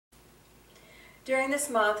During this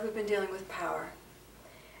month, we've been dealing with power.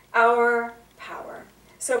 Our power.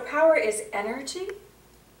 So power is energy.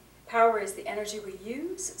 Power is the energy we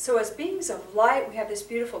use. So as beings of light, we have this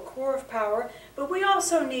beautiful core of power, but we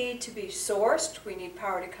also need to be sourced. We need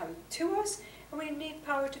power to come to us, and we need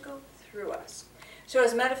power to go through us. So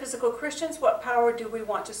as metaphysical Christians, what power do we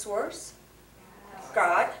want to source?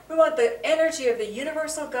 God. We want the energy of the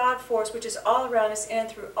universal God force, which is all around us and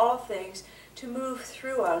through all things, to move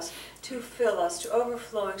through us, to fill us, to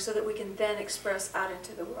overflowing, so that we can then express out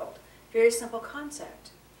into the world. Very simple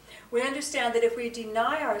concept. We understand that if we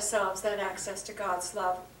deny ourselves that access to God's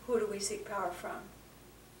love, who do we seek power from?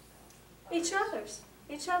 Each other's.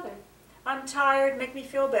 Each other. I'm tired, make me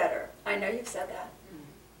feel better. I know you've said that.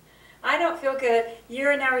 I don't feel good,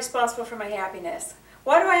 you're now responsible for my happiness.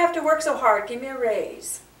 Why do I have to work so hard? Give me a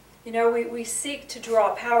raise. You know, we seek to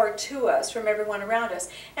draw power to us from everyone around us.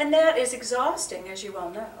 And that is exhausting, as you well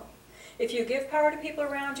know. If you give power to people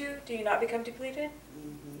around you, do you not become depleted?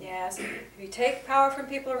 Yes. If you take power from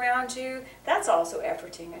people around you, that's also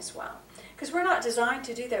efforting as well. Because we're not designed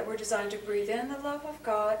to do that. We're designed to breathe in the love of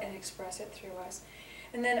God and express it through us.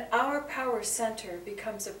 And then our power center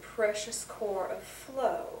becomes a precious core of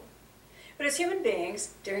flow. But as human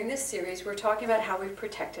beings, during this series, we're talking about how we've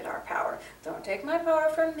protected our power. Don't take my power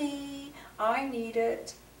from me. I need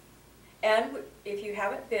it. And if you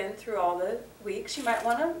haven't been through all the weeks, you might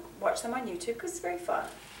want to watch them on YouTube because it's very fun.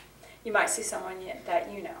 You might see someone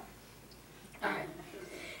that you know. All right.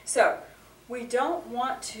 So we don't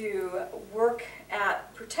want to work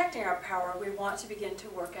at protecting our power. We want to begin to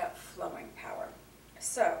work at flowing power.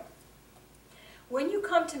 So when you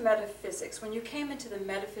come to metaphysics, when you came into the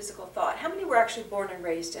metaphysical thought, how many were actually born and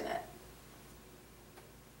raised in it?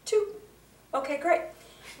 2. Okay, great.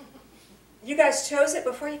 You guys chose it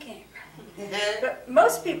before you came. But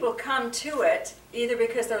most people come to it either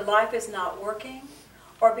because their life is not working,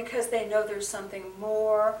 or because they know there's something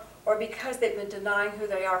more, or because they've been denying who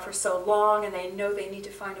they are for so long and they know they need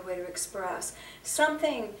to find a way to express.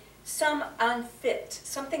 Some unfit,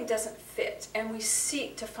 something doesn't fit, and we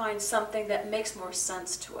seek to find something that makes more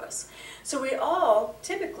sense to us. So we all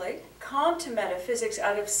typically come to metaphysics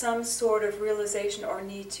out of some sort of realization or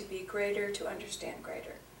need to be greater, to understand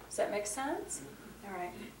greater. Does that make sense? All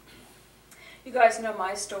right. You guys know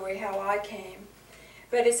my story, how I came.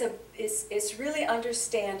 But it's really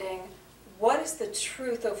understanding what is the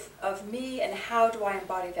truth of me and how do I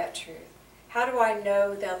embody that truth. How do I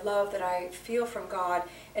know the love that I feel from God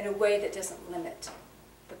in a way that doesn't limit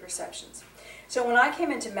the perceptions? So when I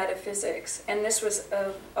came into metaphysics, and this was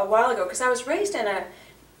a while ago, because I was raised in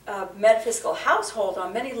a metaphysical household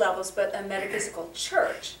on many levels, but a metaphysical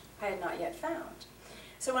church I had not yet found.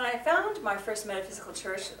 So when I found my first metaphysical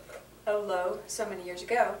church, so many years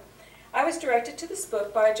ago, I was directed to this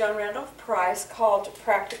book by John Randolph Price called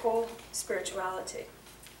Practical Spirituality.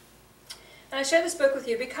 And I share this book with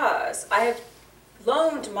you because I have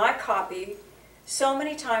loaned my copy so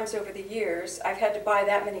many times over the years. I've had to buy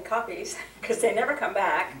that many copies because they never come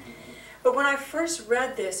back. But when I first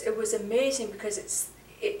read this, it was amazing because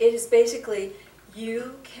it is basically,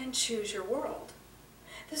 you can choose your world.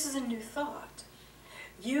 This is a new thought.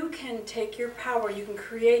 You can take your power, you can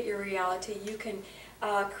create your reality, you can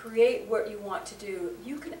create what you want to do.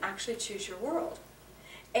 You can actually choose your world.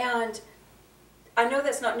 And I know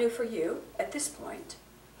that's not new for you at this point,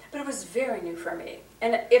 but it was very new for me.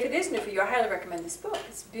 And if it is new for you, I highly recommend this book.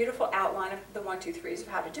 It's a beautiful outline of the 1, 2, 3s of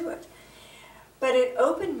how to do it. But it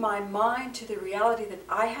opened my mind to the reality that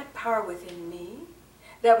I had power within me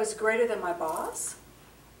that was greater than my boss.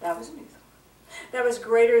 That was a new thought. That was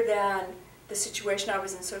greater than the situation I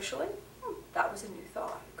was in socially. That was a new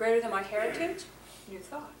thought. Greater than my heritage. New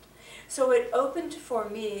thought. So it opened for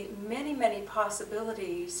me many, many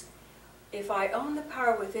possibilities. If I own the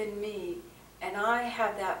power within me and I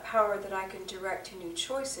have that power that I can direct to new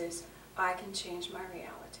choices, I can change my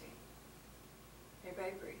reality.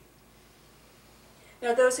 Everybody breathe.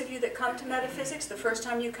 Now those of you that come to metaphysics, the first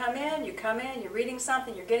time you come in, you're reading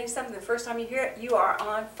something, you're getting something, the first time you hear it, you are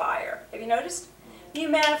on fire. Have you noticed? You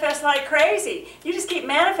manifest like crazy. You just keep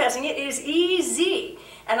manifesting. It is easy.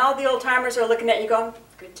 And all the old timers are looking at you going,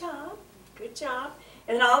 good job, good job.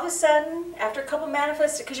 And then all of a sudden, after a couple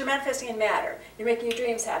manifests, because you're manifesting in matter, you're making your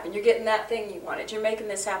dreams happen, you're getting that thing you wanted, you're making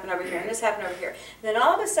this happen over here, and this happen over here. And then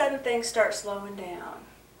all of a sudden, things start slowing down.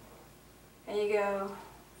 And you go,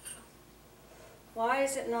 why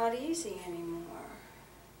is it not easy anymore?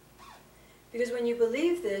 Because when you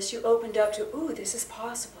believe this, you opened up to, ooh, this is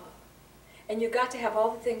possible. And you got to have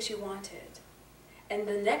all the things you wanted. And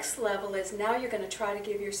the next level is now you're going to try to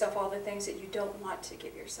give yourself all the things that you don't want to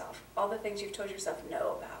give yourself. All the things you've told yourself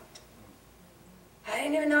no about.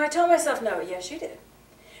 didn't even know I told myself no. Yes, you did.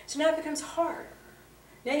 So now it becomes harder.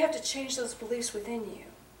 Now you have to change those beliefs within you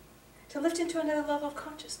to lift into another level of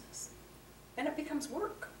consciousness. And it becomes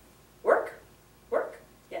work. Work? Work?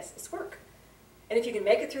 Yes, it's work. And if you can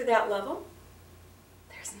make it through that level,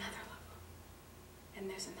 there's another level. And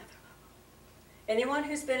there's another level. Anyone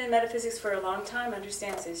who's been in metaphysics for a long time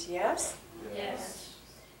understands this, yes? Yes.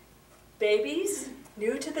 Babies,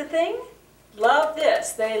 new to the thing, love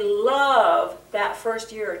this. They love that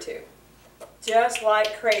first year or two. Just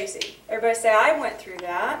like crazy. Everybody say, I went through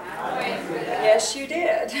that. I went through that. Yes, you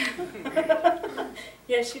did.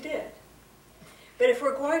 Yes, you did. But if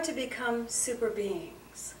we're going to become super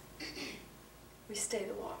beings, we stay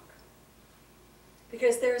the walk.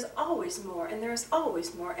 Because there's always more, and there's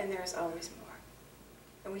always more, and there's always more.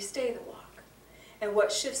 And we stay the walk. And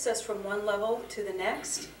what shifts us from one level to the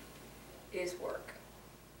next is work.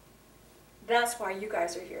 That's why you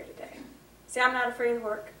guys are here today. See, I'm not afraid of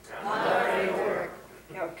work. I'm not afraid of work.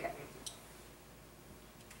 Okay.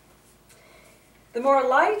 The more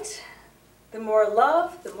light, the more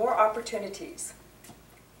love, the more opportunities.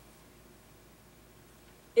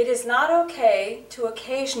 It is not okay to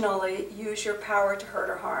occasionally use your power to hurt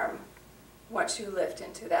or harm once you lift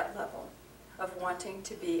into that level of wanting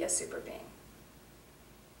to be a super being.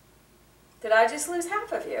 Did I just lose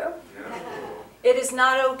half of you? No. It is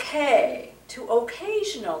not okay to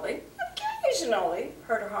occasionally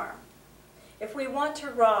hurt or harm. If we want to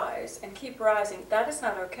rise and keep rising, that is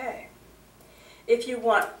not okay. If you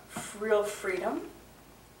want real freedom,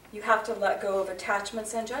 you have to let go of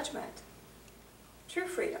attachments and judgment. True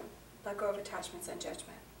freedom, let go of attachments and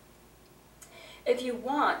judgment. If you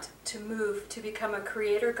want to move to become a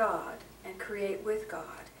creator God and create with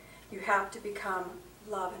God, you have to become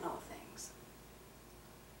love in all things.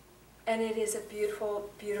 And it is a beautiful,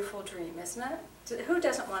 beautiful dream, isn't it? Who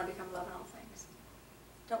doesn't want to become love in all things?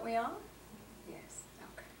 Don't we all? Yes.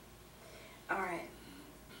 Okay. All right.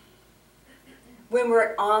 When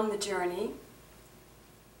we're on the journey,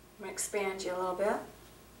 I'm going to expand you a little bit.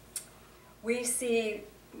 We see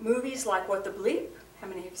movies like What the Bleep. How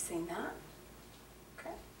many have seen that?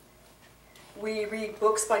 Okay. We read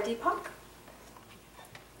books by Deepak.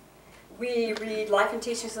 We read Life and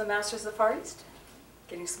Teachings of the Masters of the Far East.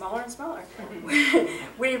 Getting smaller and smaller.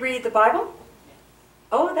 We read the Bible.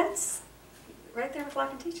 Oh, that's right there with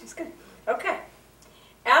Life and Teachings. Good. Okay.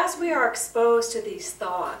 As we are exposed to these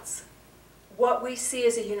thoughts, what we see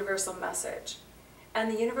is a universal message.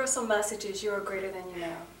 And the universal message is you are greater than you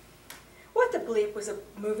know. What the Bleep was a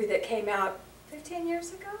movie that came out 15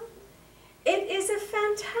 years ago. It is a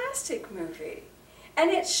fantastic movie.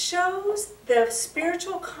 And it shows the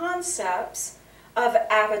spiritual concepts of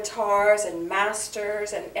avatars and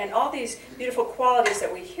masters and all these beautiful qualities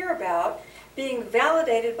that we hear about being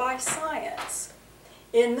validated by science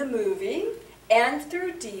in the movie and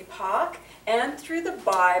through Deepak and through the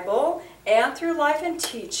Bible and through Life and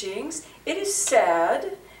Teachings. It is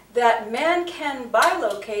said that man can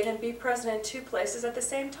bilocate and be present in two places at the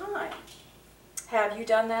same time. Have you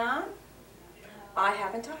done that? I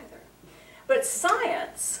haven't either. But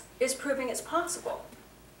science is proving it's possible.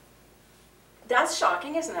 That's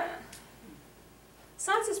shocking, isn't it?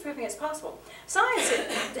 Science is proving it's possible. Science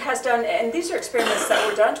has done, and these are experiments that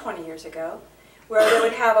were done 20 years ago, where they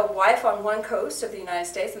would have a wife on one coast of the United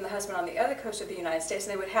States and the husband on the other coast of the United States,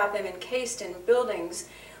 and they would have them encased in buildings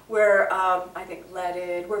where, I think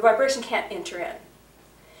leaded, where vibration can't enter in.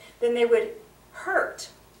 Then they would hurt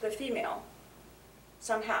the female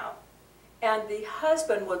somehow. And the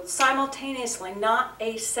husband would simultaneously, not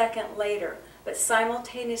a second later, but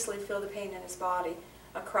simultaneously feel the pain in his body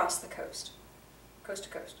across the coast, coast to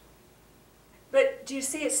coast. But do you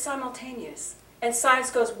see it's simultaneous? And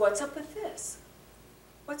science goes, what's up with this?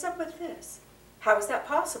 What's up with this? How is that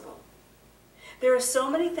possible? There are so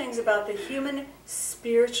many things about the human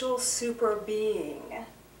spiritual super being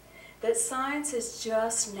that science is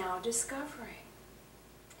just now discovering.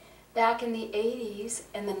 Back in the 80s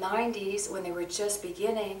and the 90s, when they were just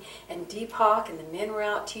beginning, and Deepak and the men were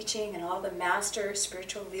out teaching, and all the master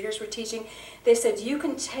spiritual leaders were teaching, they said you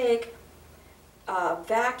can take a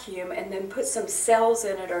vacuum and then put some cells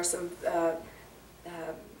in it or some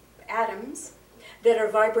atoms that are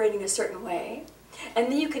vibrating a certain way, and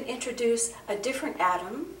then you can introduce a different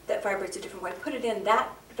atom that vibrates a different way, put it in that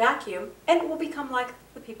vacuum, and it will become like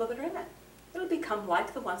the people that are in it. It'll become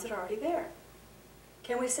like the ones that are already there.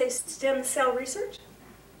 Can we say stem cell research?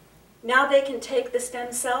 Now they can take the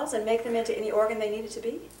stem cells and make them into any organ they need it to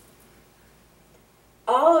be?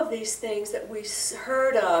 All of these things that we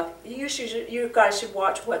heard of, you guys should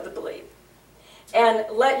watch What the Bleep. And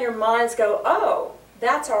let your minds go, oh,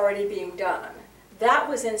 that's already being done. That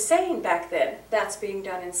was insane back then. That's being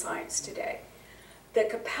done in science today. The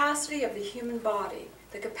capacity of the human body,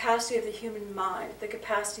 the capacity of the human mind, the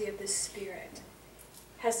capacity of the spirit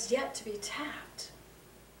has yet to be tapped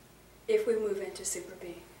if we move into super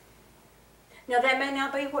being. Now that may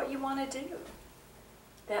not be what you want to do.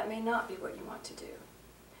 That may not be what you want to do.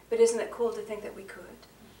 But isn't it cool to think that we could?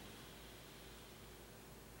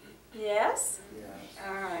 Yes? Yes.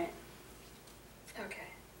 All right. Okay.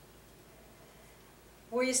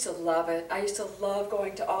 We used to love it. I used to love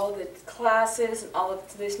going to all the classes and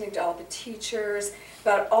listening to all the teachers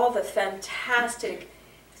about all the fantastic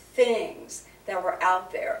things that were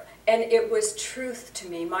out there. And it was truth to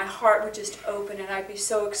me. My heart would just open and I'd be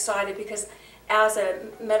so excited because as a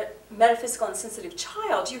metaphysical and sensitive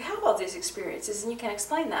child, you have all these experiences and you can't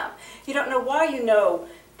explain them. You don't know why you know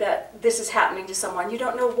that this is happening to someone. You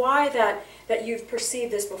don't know why that you've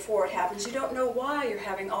perceived this before it happens. You don't know why you're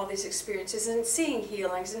having all these experiences and seeing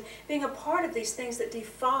healings and being a part of these things that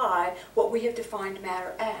defy what we have defined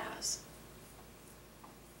matter as.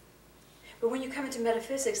 But when you come into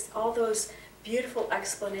metaphysics, all those beautiful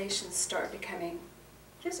explanations start becoming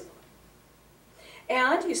visible.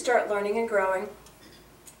 And you start learning and growing.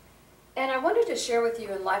 And I wanted to share with you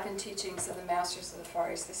in Life and Teachings of the Masters of the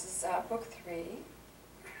Far East. This is book 3,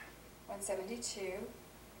 172.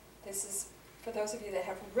 This is, for those of you that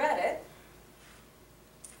have read it,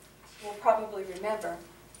 will probably remember.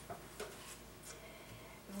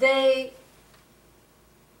 They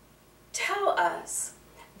tell us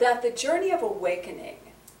that the journey of awakening,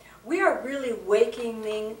 we are really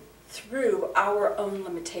awakening through our own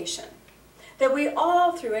limitation. That we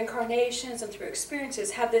all, through incarnations and through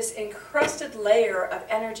experiences, have this encrusted layer of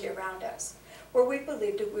energy around us where we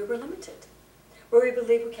believed that we were limited, where we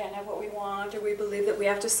believe we can't have what we want, or we believe that we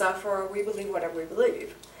have to suffer, or we believe whatever we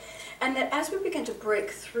believe. And that as we begin to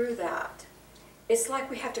break through that, it's like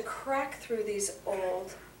we have to crack through these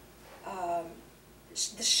old,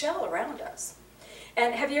 the shell around us.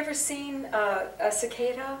 And have you ever seen a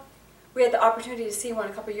cicada? We had the opportunity to see one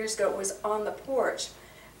a couple of years ago. It was on the porch.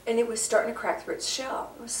 And it was starting to crack through its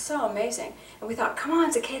shell. It was so amazing. And we thought, come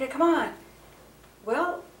on, cicada, come on.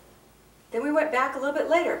 Well, then we went back a little bit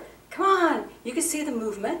later. Come on, you can see the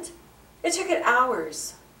movement. It took it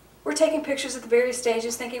hours. We're taking pictures at the various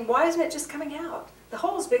stages thinking, why isn't it just coming out? The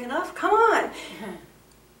hole's big enough, come on.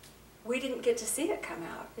 We didn't get to see it come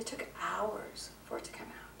out. It took hours for it to come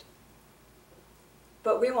out.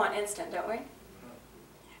 But we want instant, don't we?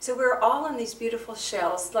 So we're all in these beautiful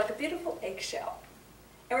shells, like a beautiful eggshell.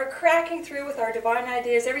 And we're cracking through with our divine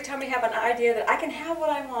ideas. Every time we have an idea that I can have what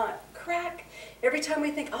I want, crack. Every time we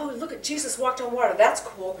think, oh, look at Jesus walked on water, that's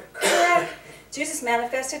cool, crack. Jesus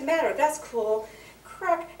manifested matter, that's cool,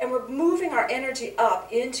 crack. And we're moving our energy up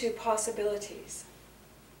into possibilities.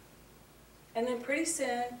 And then pretty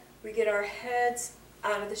soon, we get our heads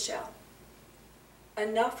out of the shell.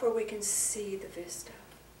 Enough where we can see the vista.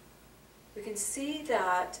 We can see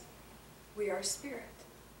that we are spirit.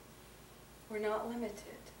 We're not limited.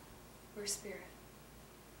 We're spirit.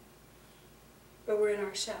 But we're in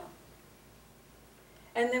our shell.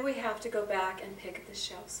 And then we have to go back and pick at the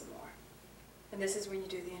shell some more. And this is when you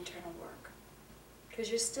do the internal work. Because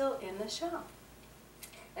you're still in the shell.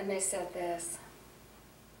 And they said this.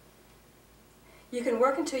 You can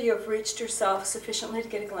work until you have reached yourself sufficiently to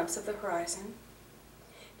get a glimpse of the horizon.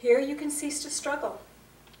 Here you can cease to struggle.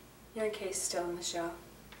 You're encased still in the shell.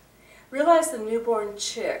 Realize the newborn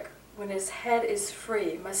chick, when his head is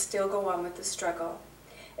free, must still go on with the struggle.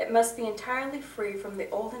 It must be entirely free from the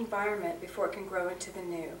old environment before it can grow into the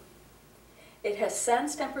new. It has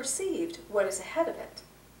sensed and perceived what is ahead of it,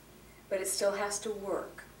 but it still has to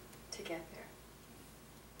work to get there.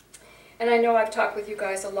 And I know I've talked with you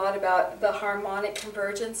guys a lot about the harmonic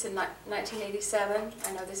convergence in 1987.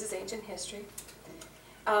 I know this is ancient history.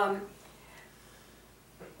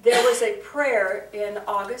 There was a prayer in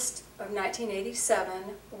August of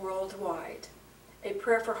 1987 worldwide, a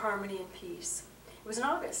prayer for harmony and peace. It was in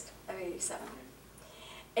August of 87.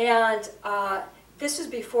 And this was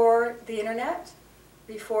before the internet,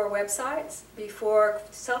 before websites, before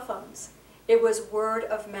cell phones. It was word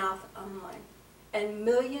of mouth only. And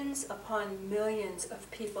millions upon millions of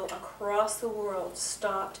people across the world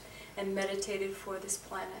stopped and meditated for this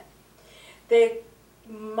planet. They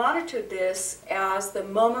monitored this as the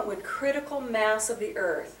moment when critical mass of the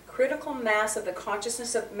earth, critical mass of the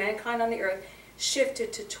consciousness of mankind on the earth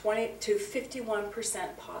shifted to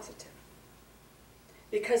 51% positive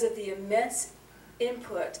because of the immense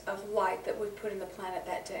input of light that was put in the planet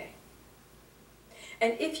that day.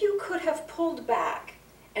 And if you could have pulled back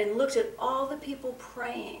and looked at all the people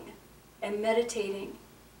praying and meditating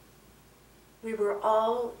we were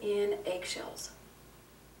all in eggshells.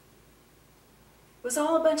 It was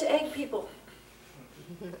all a bunch of egg people.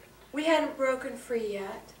 We hadn't broken free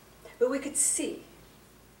yet, but we could see.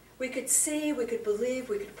 We could see, we could believe,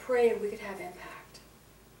 we could pray, and we could have impact.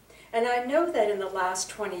 And I know that in the last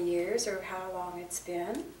 20 years, or how long it's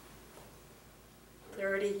been,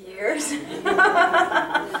 30 years,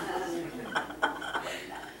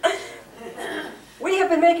 we have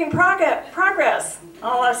been making progress,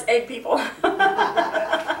 all us egg people.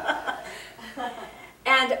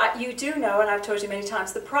 And you do know, and I've told you many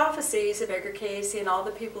times, the prophecies of Edgar Cayce and all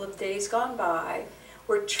the people of days gone by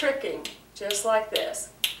were tricking, just like this,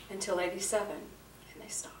 until 87, and they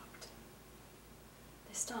stopped.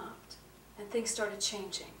 They stopped, and things started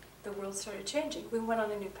changing. The world started changing. We went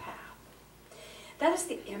on a new path. That is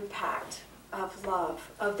the impact of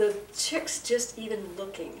love, of the chicks just even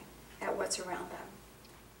looking at what's around them.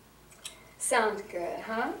 Sounds good,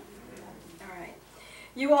 huh? All right.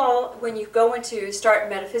 You all, when you go into start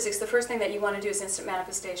metaphysics, the first thing that you want to do is instant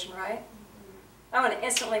manifestation, right? I want to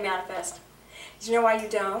instantly manifest. Do you know why you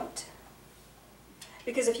don't?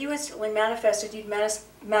 Because if you instantly manifested, you'd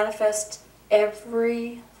manifest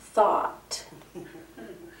every thought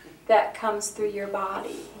that comes through your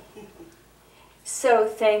body. So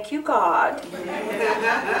thank you, God,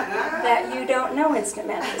 that you don't know instant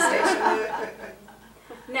manifestation.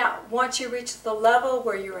 Now, once you reach the level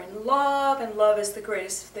where you're in love, and love is the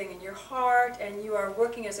greatest thing in your heart, and you are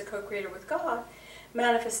working as a co-creator with God,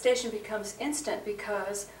 manifestation becomes instant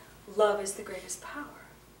because love is the greatest power.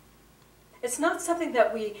 It's not something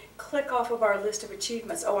that we click off of our list of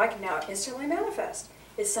achievements. Oh, I can now instantly manifest.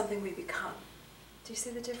 It's something we become. Do you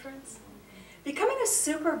see the difference? Becoming a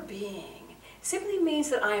super being simply means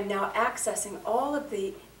that I am now accessing all of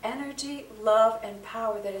the energy, love, and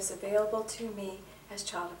power that is available to me as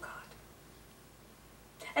child of God.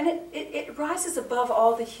 And it rises above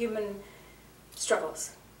all the human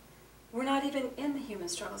struggles. We're not even in the human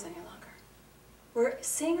struggles any longer. We're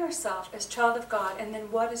seeing ourselves as child of God, and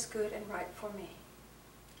then what is good and right for me.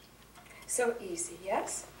 So easy,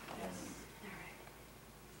 yes? Yes. All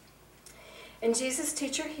right. And Jesus,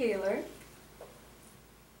 teacher, healer,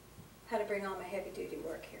 how to bring all my heavy-duty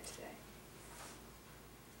work here today.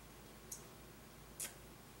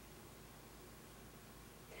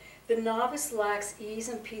 The novice lacks ease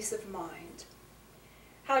and peace of mind.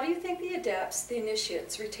 How do you think the adepts, the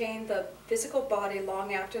initiates, retain the physical body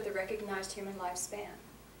long after the recognized human lifespan?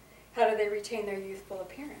 How do they retain their youthful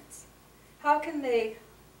appearance? How can they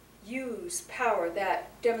use power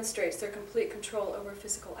that demonstrates their complete control over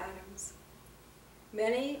physical atoms?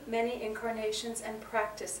 Many, many incarnations and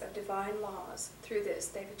practice of divine laws. Through this,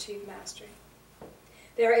 they've achieved mastery.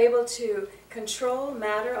 They are able to control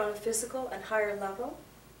matter on a physical and higher level.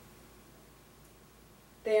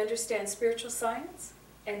 They understand spiritual science,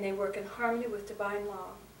 and they work in harmony with divine law,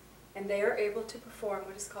 and they are able to perform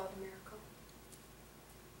what is called a miracle.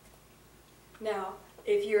 Now,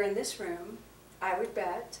 if you're in this room, I would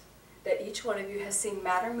bet that each one of you has seen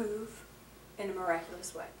matter move in a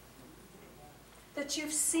miraculous way. That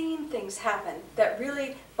you've seen things happen that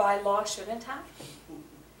really, by law, shouldn't happen.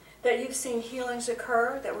 That you've seen healings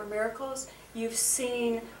occur that were miracles. You've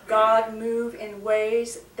seen God move in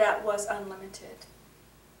ways that was unlimited.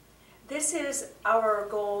 This is our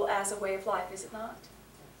goal as a way of life, is it not?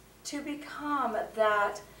 To become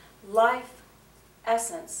that life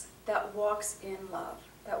essence that walks in love,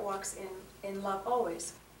 that walks in love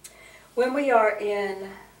always. When we are in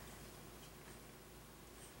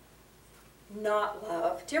not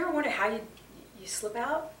love, do you ever wonder how you slip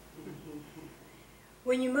out?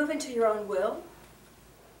 When you move into your own will,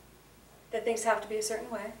 that things have to be a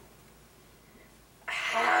certain way. I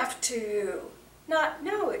have to. Not,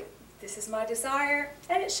 no, this is my desire,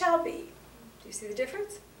 and it shall be. Do you see the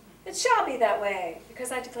difference? It shall be that way,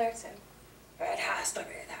 because I declared so. It has to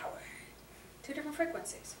be that way. Two different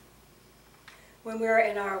frequencies. When we are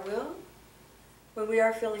in our will, when we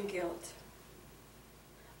are feeling guilt.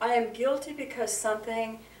 I am guilty because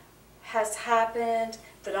something has happened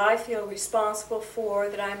that I feel responsible for,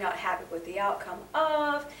 that I'm not happy with the outcome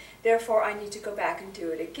of. Therefore, I need to go back and do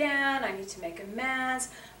it again. I need to make amends.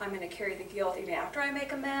 I'm going to carry the guilt even after I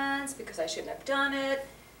make amends because I shouldn't have done it.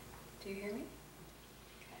 Do you hear me?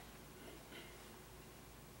 Okay.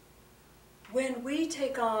 When we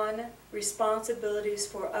take on responsibilities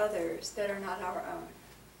for others that are not our own,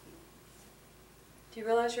 do you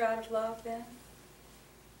realize you're out of love then?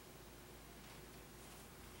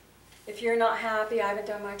 If you're not happy, I haven't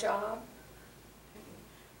done my job.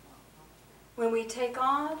 When we take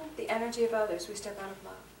on the energy of others, we step out of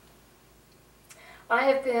love. I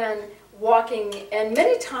have been walking and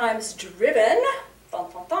many times driven,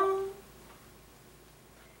 dun, dun, dun,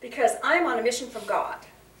 because I'm on a mission from God.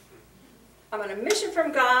 I'm on a mission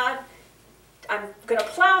from God. I'm going to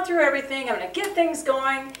plow through everything. I'm going to get things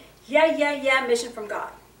going. Yeah, mission from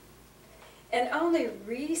God. And only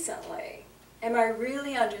recently am I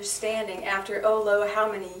really understanding, after, oh, lo,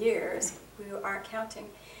 how many years, we aren't counting,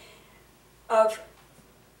 of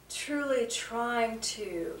truly trying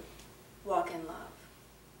to walk in love.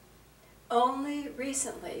 Only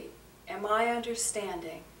recently am I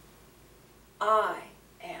understanding I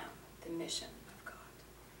am the mission of God.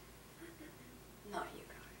 Not you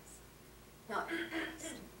guys. Not you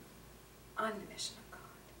guys. I'm the mission of God.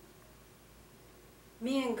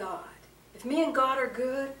 Me and God. If me and God are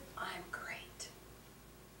good, I'm great.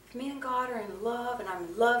 If me and God are in love and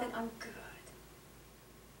I'm loving, I'm good.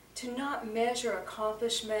 To not measure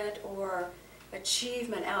accomplishment or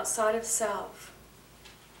achievement outside of self,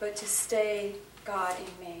 but to stay God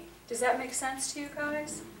in me. Does that make sense to you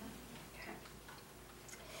guys? Okay.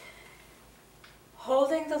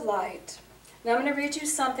 Holding the light. Now I'm going to read you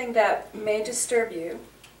something that may disturb you.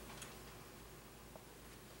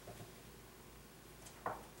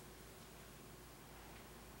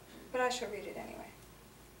 But I shall read it anyway.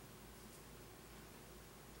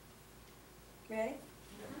 Ready?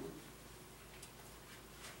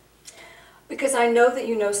 Because I know that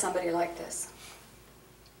you know somebody like this.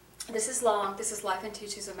 This is long. This is Life and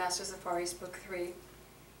Teachings of Master Far East, Book 3,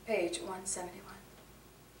 page 171.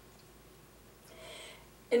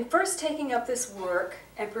 In first taking up this work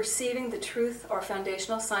and perceiving the truth or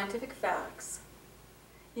foundational scientific facts,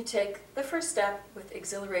 you take the first step with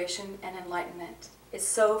exhilaration and enlightenment. It's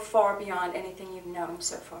so far beyond anything you've known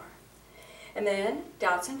so far. And then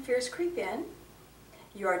doubts and fears creep in.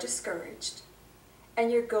 You are discouraged. And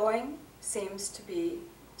your going seems to be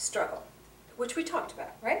struggle, which we talked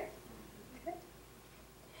about, right? Okay.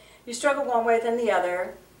 You struggle one way then the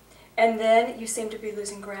other, and then you seem to be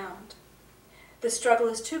losing ground. The struggle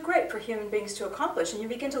is too great for human beings to accomplish, and you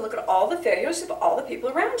begin to look at all the failures of all the people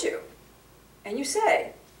around you. And you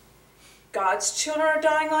say, God's children are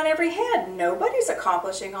dying on every hand. Nobody's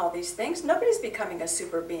accomplishing all these things. Nobody's becoming a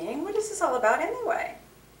super being. What is this all about anyway?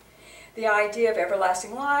 The idea of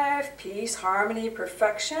everlasting life, peace, harmony,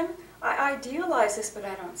 perfection, I idealize this, but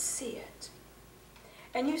I don't see it.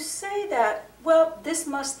 And you say that, well, this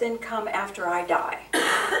must then come after I die.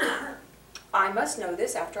 I must know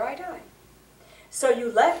this after I die. So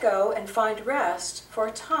you let go and find rest for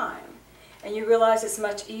a time. And you realize it's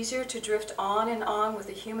much easier to drift on and on with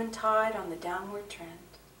the human tide on the downward trend.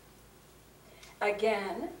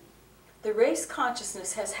 Again, the race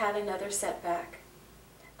consciousness has had another setback.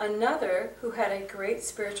 Another who had a great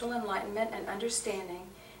spiritual enlightenment and understanding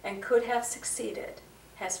and could have succeeded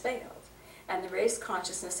has failed. And the race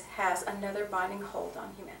consciousness has another binding hold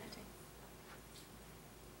on humanity.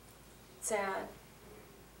 Sad.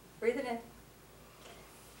 Breathe it in.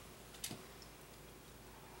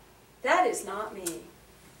 That is not me.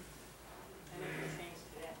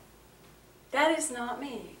 That is not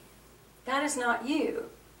me. That is not you.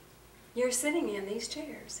 You're sitting in these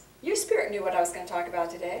chairs. Your spirit knew what I was going to talk about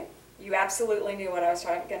today. You absolutely knew what I was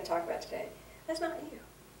going to talk about today. That's not you.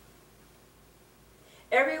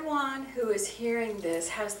 Everyone who is hearing this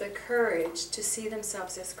has the courage to see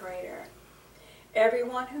themselves as greater.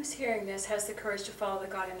 Everyone who's hearing this has the courage to follow the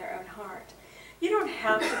God in their own heart. You don't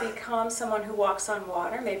have to become someone who walks on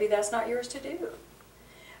water. Maybe that's not yours to do.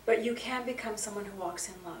 But you can become someone who walks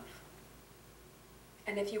in love.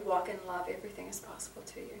 And if you walk in love, everything is possible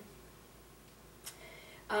to you.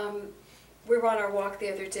 We were on our walk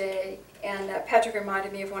the other day, and Patrick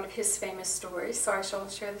reminded me of one of his famous stories, so I shall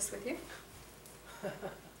share this with you.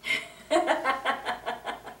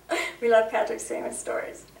 We love Patrick's famous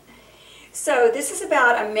stories. So this is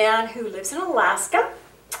about a man who lives in Alaska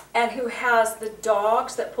and who has the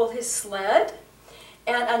dogs that pull his sled.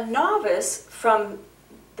 And a novice from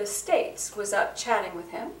the States was up chatting with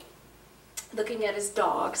him, looking at his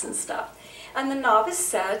dogs and stuff. And the novice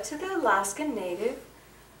said to the Alaskan native,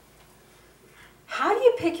 "How do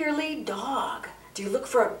you pick your lead dog? Do you look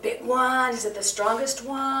for a big one? Is it the strongest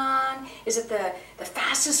one? Is it the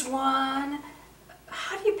fastest one?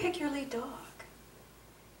 How do you pick your lead dog?"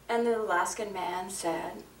 And the Alaskan man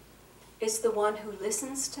said, "It's the one who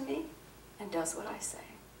listens to me and does what I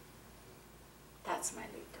say. That's my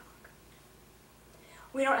lead dog."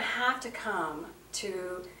 We don't have to come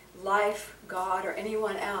to life, God, or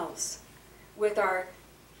anyone else with our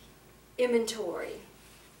inventory.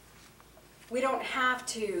 We don't have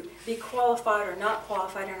to be qualified or not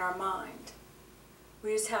qualified in our mind.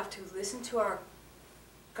 We just have to listen to our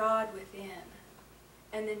God within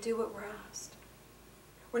and then do what we're asked.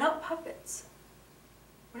 We're not puppets.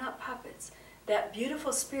 We're not puppets. That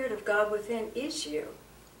beautiful Spirit of God within is you.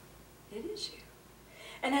 It is you.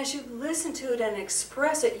 And as you listen to it and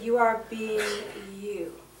express it, you are being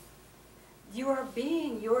you. You are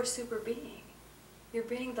being your super being. You're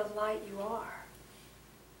being the light you are.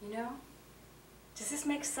 You know? Does this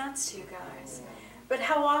make sense to you guys? But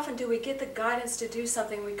how often do we get the guidance to do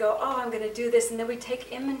something? We go, oh, I'm going to do this. And then we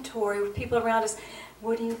take inventory with people around us.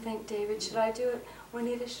 What do you think, David? Should I do it?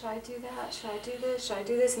 Juanita, should I do that? Should I do this? Should I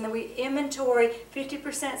do this? And then we inventory.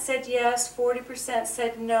 50% said yes. 40%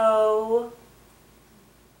 said no.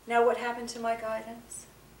 Now what happened to my guidance?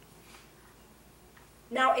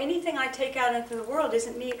 Now anything I take out into the world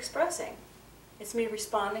isn't me expressing. It's me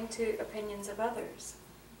responding to opinions of others.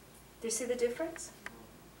 Do you see the difference?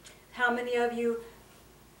 How many of you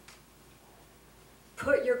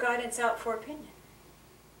put your guidance out for opinion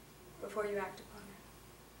before you act upon it?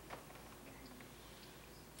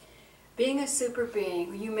 Being a super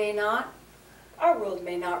being, you may not, our world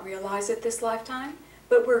may not realize it this lifetime,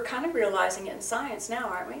 but we're kind of realizing it in science now,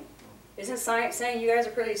 aren't we? Isn't science saying you guys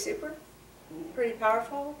are pretty super, pretty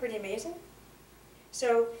powerful, pretty amazing?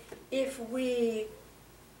 So if we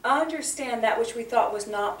understand that which we thought was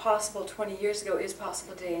not possible 20 years ago is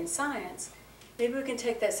possible today in science, maybe we can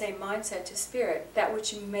take that same mindset to spirit. That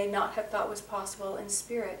which you may not have thought was possible in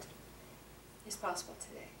spirit is possible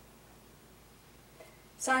today.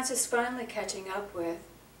 Science is finally catching up with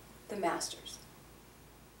the masters.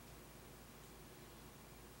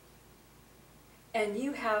 And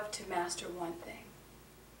you have to master one thing.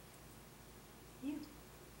 You.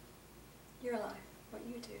 Your life. What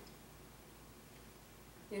you do.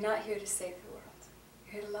 You're not here to save the world.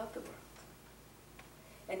 You're here to love the world.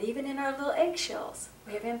 And even in our little eggshells,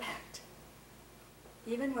 we have impact.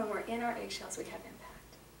 Even when we're in our eggshells, we have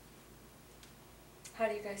impact. How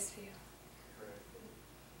do you guys feel? All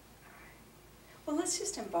right. Well, let's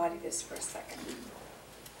just embody this for a second.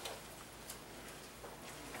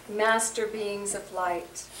 Master beings of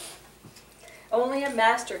light. Only a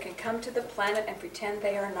master can come to the planet and pretend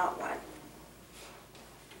they are not one.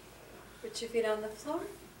 Put your feet on the floor.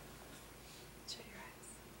 Shut your eyes.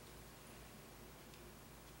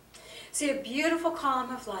 See a beautiful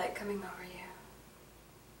column of light coming over you.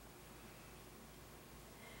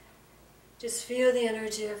 Just feel the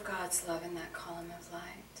energy of God's love in that column of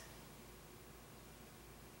light.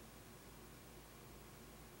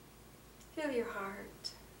 Feel your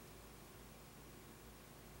heart.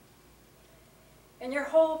 And your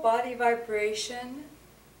whole body vibration.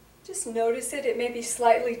 Just notice it. It may be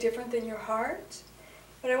slightly different than your heart.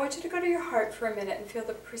 But I want you to go to your heart for a minute and feel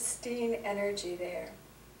the pristine energy there.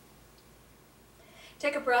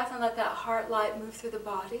 Take a breath and let that heart light move through the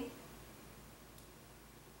body.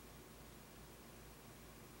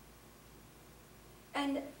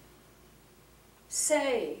 And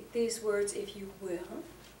say these words, if you will.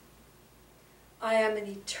 I am an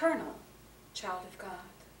eternal child of God.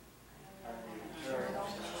 Eternal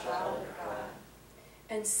child of God.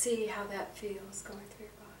 And see how that feels going through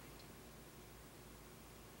your body.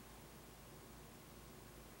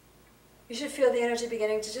 You should feel the energy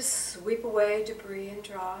beginning to just sweep away debris and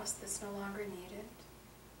dross that's no longer needed.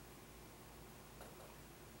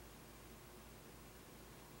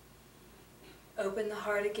 Open the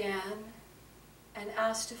heart again and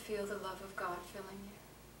ask to feel the love of God filling you.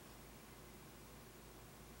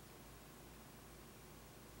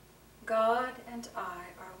 God and I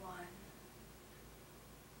are one.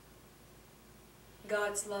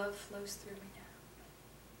 God's love flows through me now.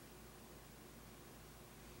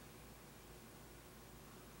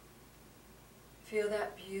 Feel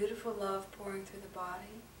that beautiful love pouring through the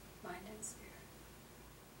body, mind, and spirit.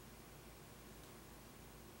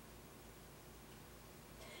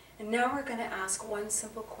 And now we're going to ask one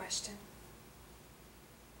simple question.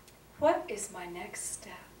 What is my next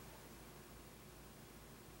step?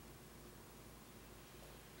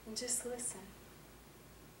 And just listen.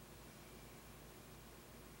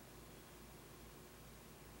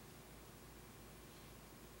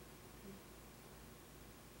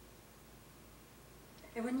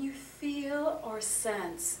 And when you feel or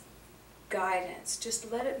sense guidance,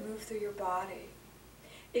 just let it move through your body.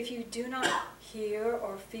 If you do not hear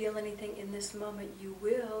or feel anything in this moment, you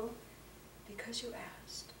will because you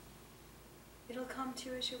asked. It'll come to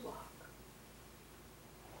you as you walk.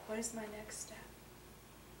 What is my next step?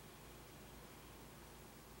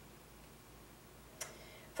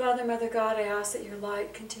 Father, Mother God, I ask that your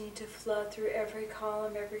light continue to flood through every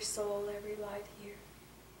column, every soul, every light here.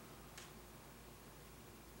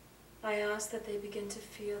 I ask that they begin to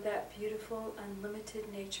feel that beautiful,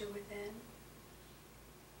 unlimited nature within.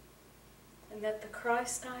 And that the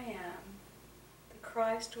Christ I am, the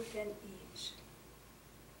Christ within each,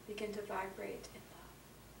 begin to vibrate in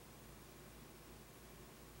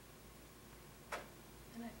love.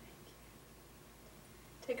 And I thank you.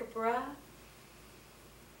 Take a breath.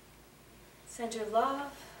 Send your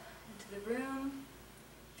love into the room.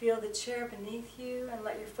 Feel the chair beneath you and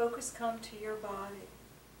let your focus come to your body.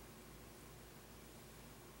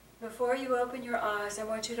 Before you open your eyes, I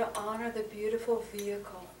want you to honor the beautiful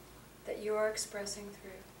vehicle that you are expressing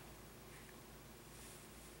through.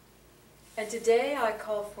 And today I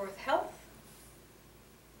call forth health,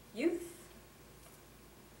 youth,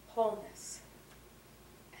 wholeness,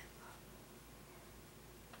 and love.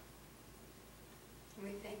 And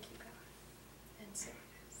we thank you, God. And so it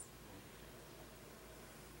is.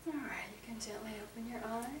 All right, you can gently open your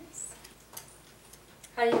eyes.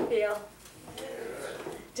 How do you feel?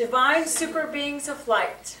 Divine super beings of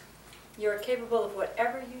light, you are capable of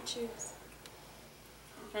whatever you choose.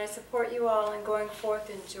 And I support you all in going forth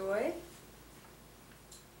in joy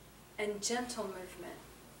and gentle movement.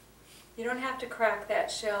 You don't have to crack that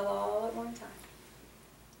shell all at one time.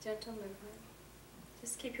 Gentle movement.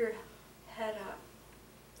 Just keep your head up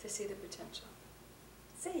to see the potential.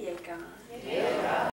 Say yay, God.